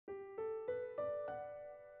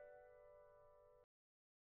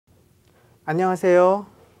안녕하세요.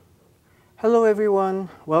 Hello everyone.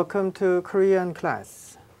 Welcome to Korean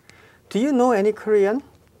class. Do you know any Korean?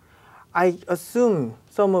 I assume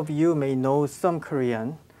some of you may know some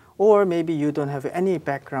Korean, or maybe you don't have any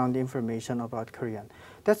background information about Korean.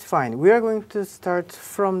 That's fine. We are going to start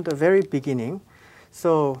from the very beginning.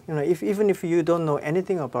 So, even if you don't know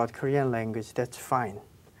anything about Korean language, that's fine.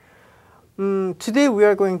 Today we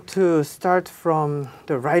are going to start from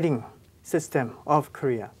the writing system of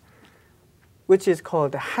Korea, which is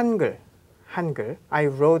called Hangul. Hangul. I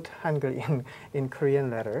wrote Hangul in Korean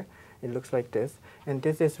letter. It looks like this. And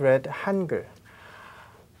this is read Hangul.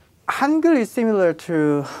 Hangul is similar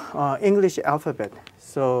to English alphabet.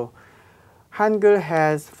 So Hangul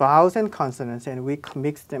has vowels and consonants, and we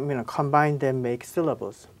mix them, combine them, make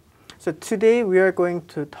syllables. So today we are going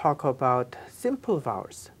to talk about simple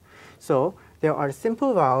vowels. So there are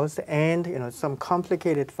simple vowels and some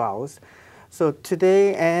complicated vowels. So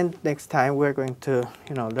today and next time we're going to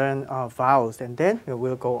learn vowels, and then we'll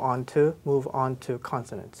move on to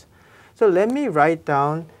consonants. So let me write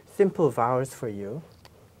down simple vowels for you.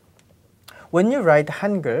 When you write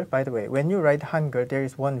Hangul, by the way, when you write Hangul, there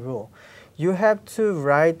is one rule. You have to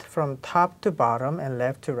write from top to bottom and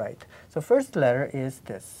left to right. So first letter is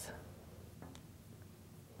this.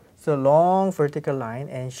 So long vertical line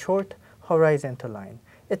and short horizontal line.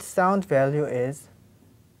 Its sound value is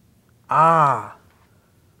ah,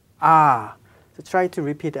 ah. So try to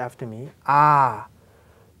repeat after me. Ah,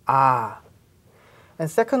 ah. And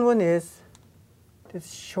second one is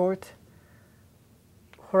this short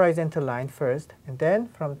horizontal line first, and then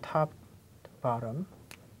from top to bottom.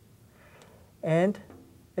 And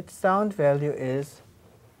its sound value is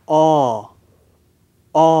oh,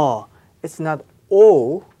 oh. It's not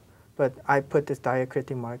o, but I put this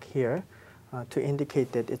diacritic mark here to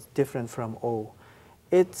indicate that it's different from o.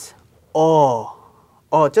 It's oh,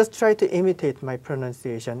 oh. Just try to imitate my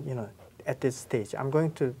pronunciation, at this stage. I'm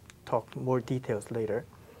going to talk more details later.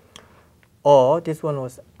 Oh, this one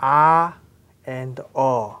was ah and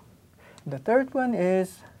oh. The third one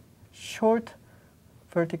is short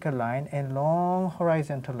vertical line and long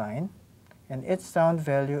horizontal line, and its sound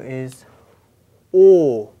value is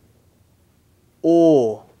o,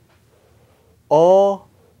 o, o,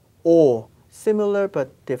 o. Similar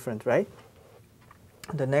but different, right?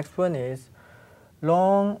 The next one is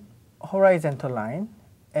long horizontal line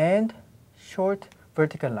and short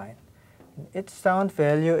vertical line. Its sound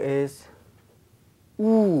value is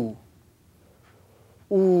oo,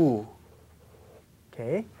 oo.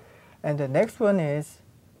 Okay, and the next one is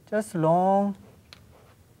just long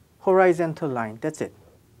horizontal line. That's it,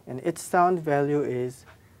 and its sound value is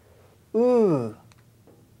oo,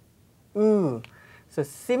 oo. So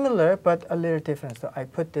similar but a little different. So I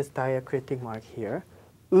put this diacritic mark here.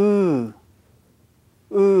 Ooh,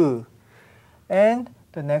 ooh. And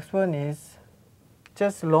the next one is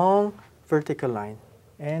just long vertical line,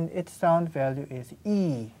 and its sound value is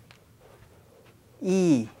E,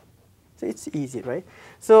 E. So it's easy, right?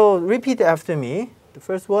 So repeat after me. The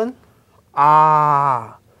first one,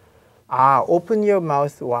 ah, ah. Open your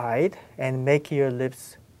mouth wide and make your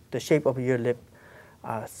lips, the shape of your lip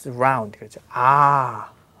round.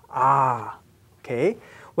 Ah, ah. Okay.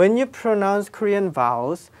 When you pronounce Korean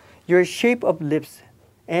vowels, your shape of lips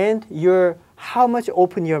and how much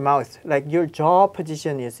open your mouth, like your jaw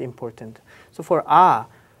position is important. So for ah,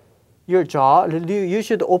 your jaw, you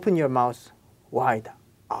should open your mouth wide,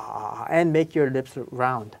 ah, and make your lips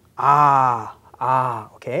round. Ah, ah,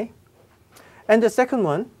 okay? And the second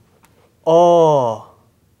one, oh,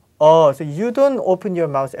 oh. So you don't open your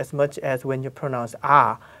mouth as much as when you pronounce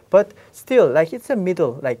ah, but still, like it's a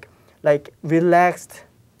middle, like relaxed.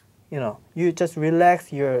 You just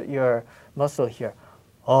relax your muscle here.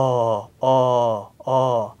 Oh, oh,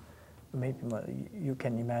 oh. Maybe you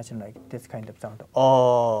can imagine like this kind of sound.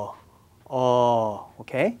 Oh, oh,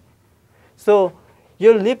 okay? So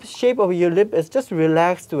your lip shape of your lip is just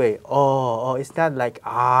relaxed way. Oh, oh. It's not like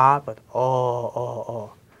ah, but oh, oh,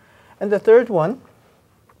 oh. And the third one,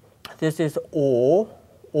 this is o,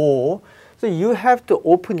 o. So you have to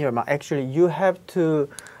open your mouth. Actually, you have to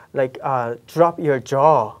drop your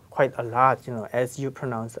jaw quite a lot, as you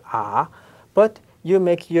pronounce ah, but you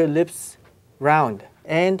make your lips round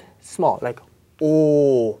and small, like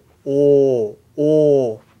oh, oh,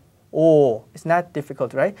 oh, oh. It's not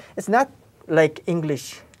difficult, right? It's not like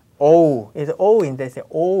English oh. It's oh in they say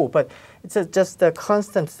oh, but it's just a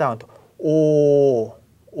constant sound. Oh,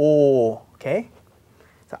 oh, okay?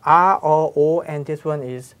 So ah, oh, oh, and this one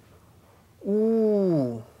is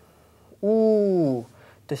ooh, ooh.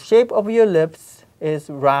 The shape of your lips is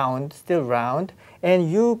round, still round,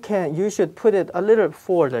 and you should put it a little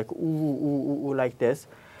forward, like ooh, like this,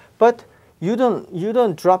 but you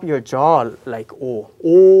don't drop your jaw like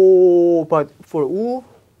oh, but for ooh,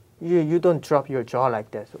 you don't drop your jaw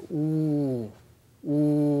like this. Ooh,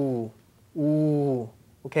 ooh, ooh.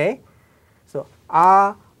 Okay, so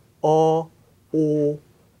ah, o, ooh,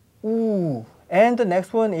 and the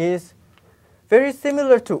next one is very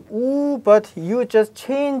similar to ooh, but you just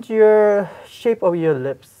change your shape of your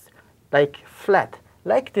lips, like flat,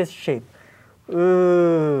 like this shape.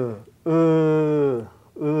 Ooh, ooh,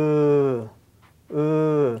 ooh,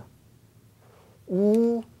 ooh,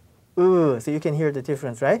 ooh, ooh. So you can hear the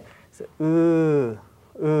difference, right? So ooh,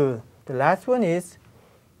 ooh. The last one is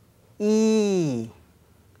e,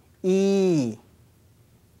 e,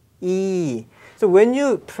 e. So when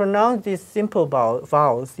you pronounce these simple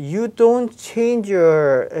vowels, you don't change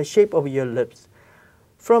your shape of your lips.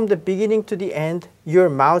 From the beginning to the end, your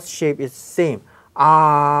mouth shape is same.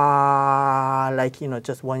 Ah, like,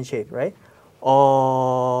 just one shape, right?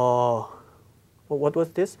 Oh, what was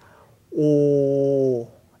this? Oh,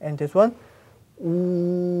 and this one?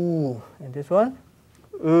 Ooh, and this one?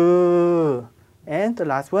 Ooh, and the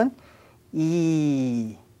last one?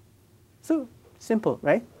 E. So simple,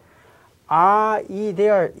 right? Ah, E, they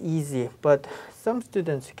are easy, but some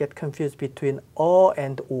students get confused between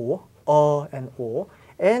and O, and O,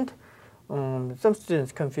 and some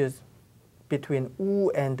students confuse between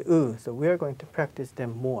U and U, so we are going to practice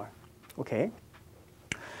them more, okay?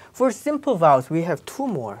 For simple vowels, we have two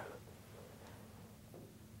more.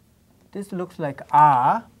 This looks like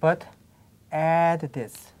ah, but add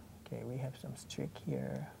this. Okay, we have some streak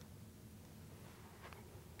here.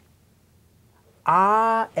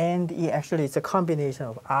 Ah and E, actually it's a combination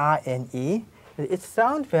of ah and E. Its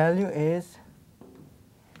sound value is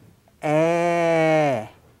eh,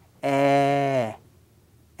 eh,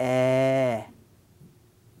 eh,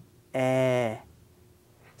 eh.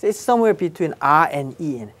 So it's somewhere between ah and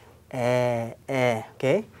E and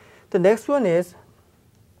okay? The next one is,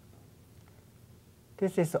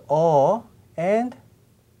 this is O and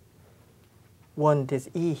this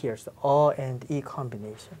E here, so O and E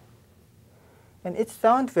combination. And its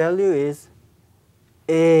sound value is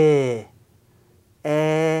eh,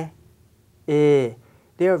 eh, eh.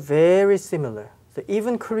 They are very similar. So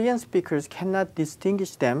even Korean speakers cannot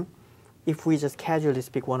distinguish them if we just casually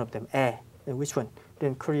speak one of them, eh. And which one?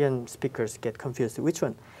 Then Korean speakers get confused. Which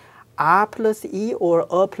one? Ah plus E or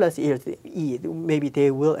plus E? Maybe they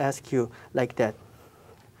will ask you like that.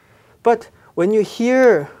 But when you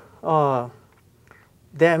hear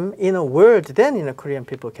them in a word, then in a Korean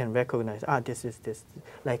people can recognize, this is this,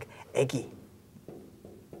 like 애기.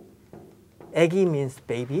 애기 means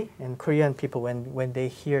baby, and Korean people, when they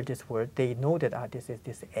hear this word, they know that this is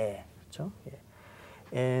this 애. 그렇죠? Yeah.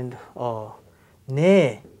 And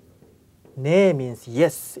네 means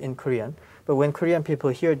yes in Korean, but when Korean people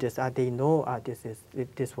hear this, they know this is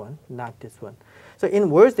this one, not this one. So in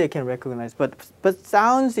words they can recognize, but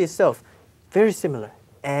sounds itself very similar.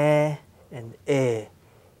 에 and 에.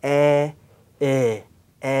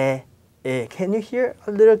 Can you hear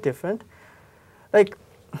a little different? Like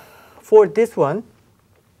for this one,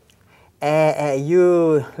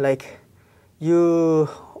 you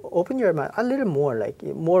open your mouth a little more, like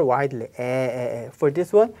more widely. For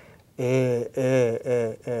this one, maybe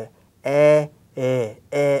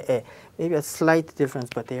a slight difference,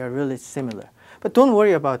 but they are really similar. But don't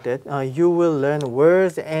worry about that. You will learn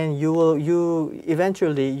words, and you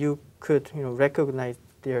eventually could recognize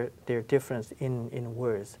their difference in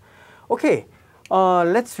words. Okay,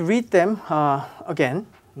 let's read them again.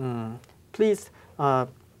 Please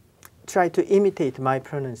try to imitate my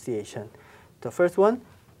pronunciation. The first one,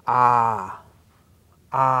 ah,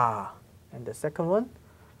 and the second one,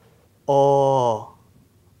 oh,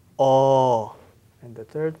 and the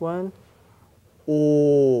third one,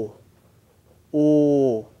 oh,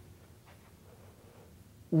 ooh,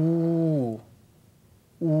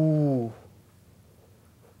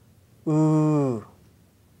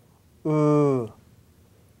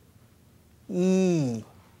 e,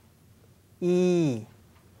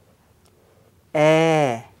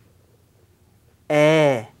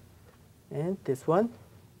 and this one,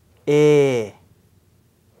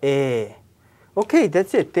 Okay,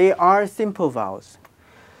 that's it. They are simple vowels.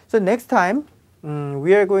 So next time,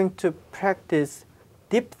 we are going to practice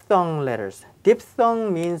diphthong letters.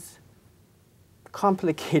 Diphthong means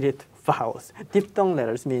complicated vowels. Diphthong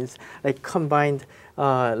letters means like combined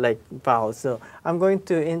like vowels. So I'm going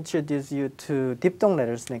to introduce you to diphthong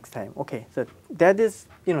letters next time. Okay, so that is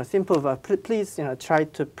simple vowels. Please try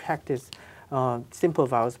to practice simple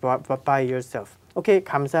vowels by yourself. Okay,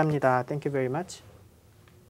 감사합니다. Thank you very much.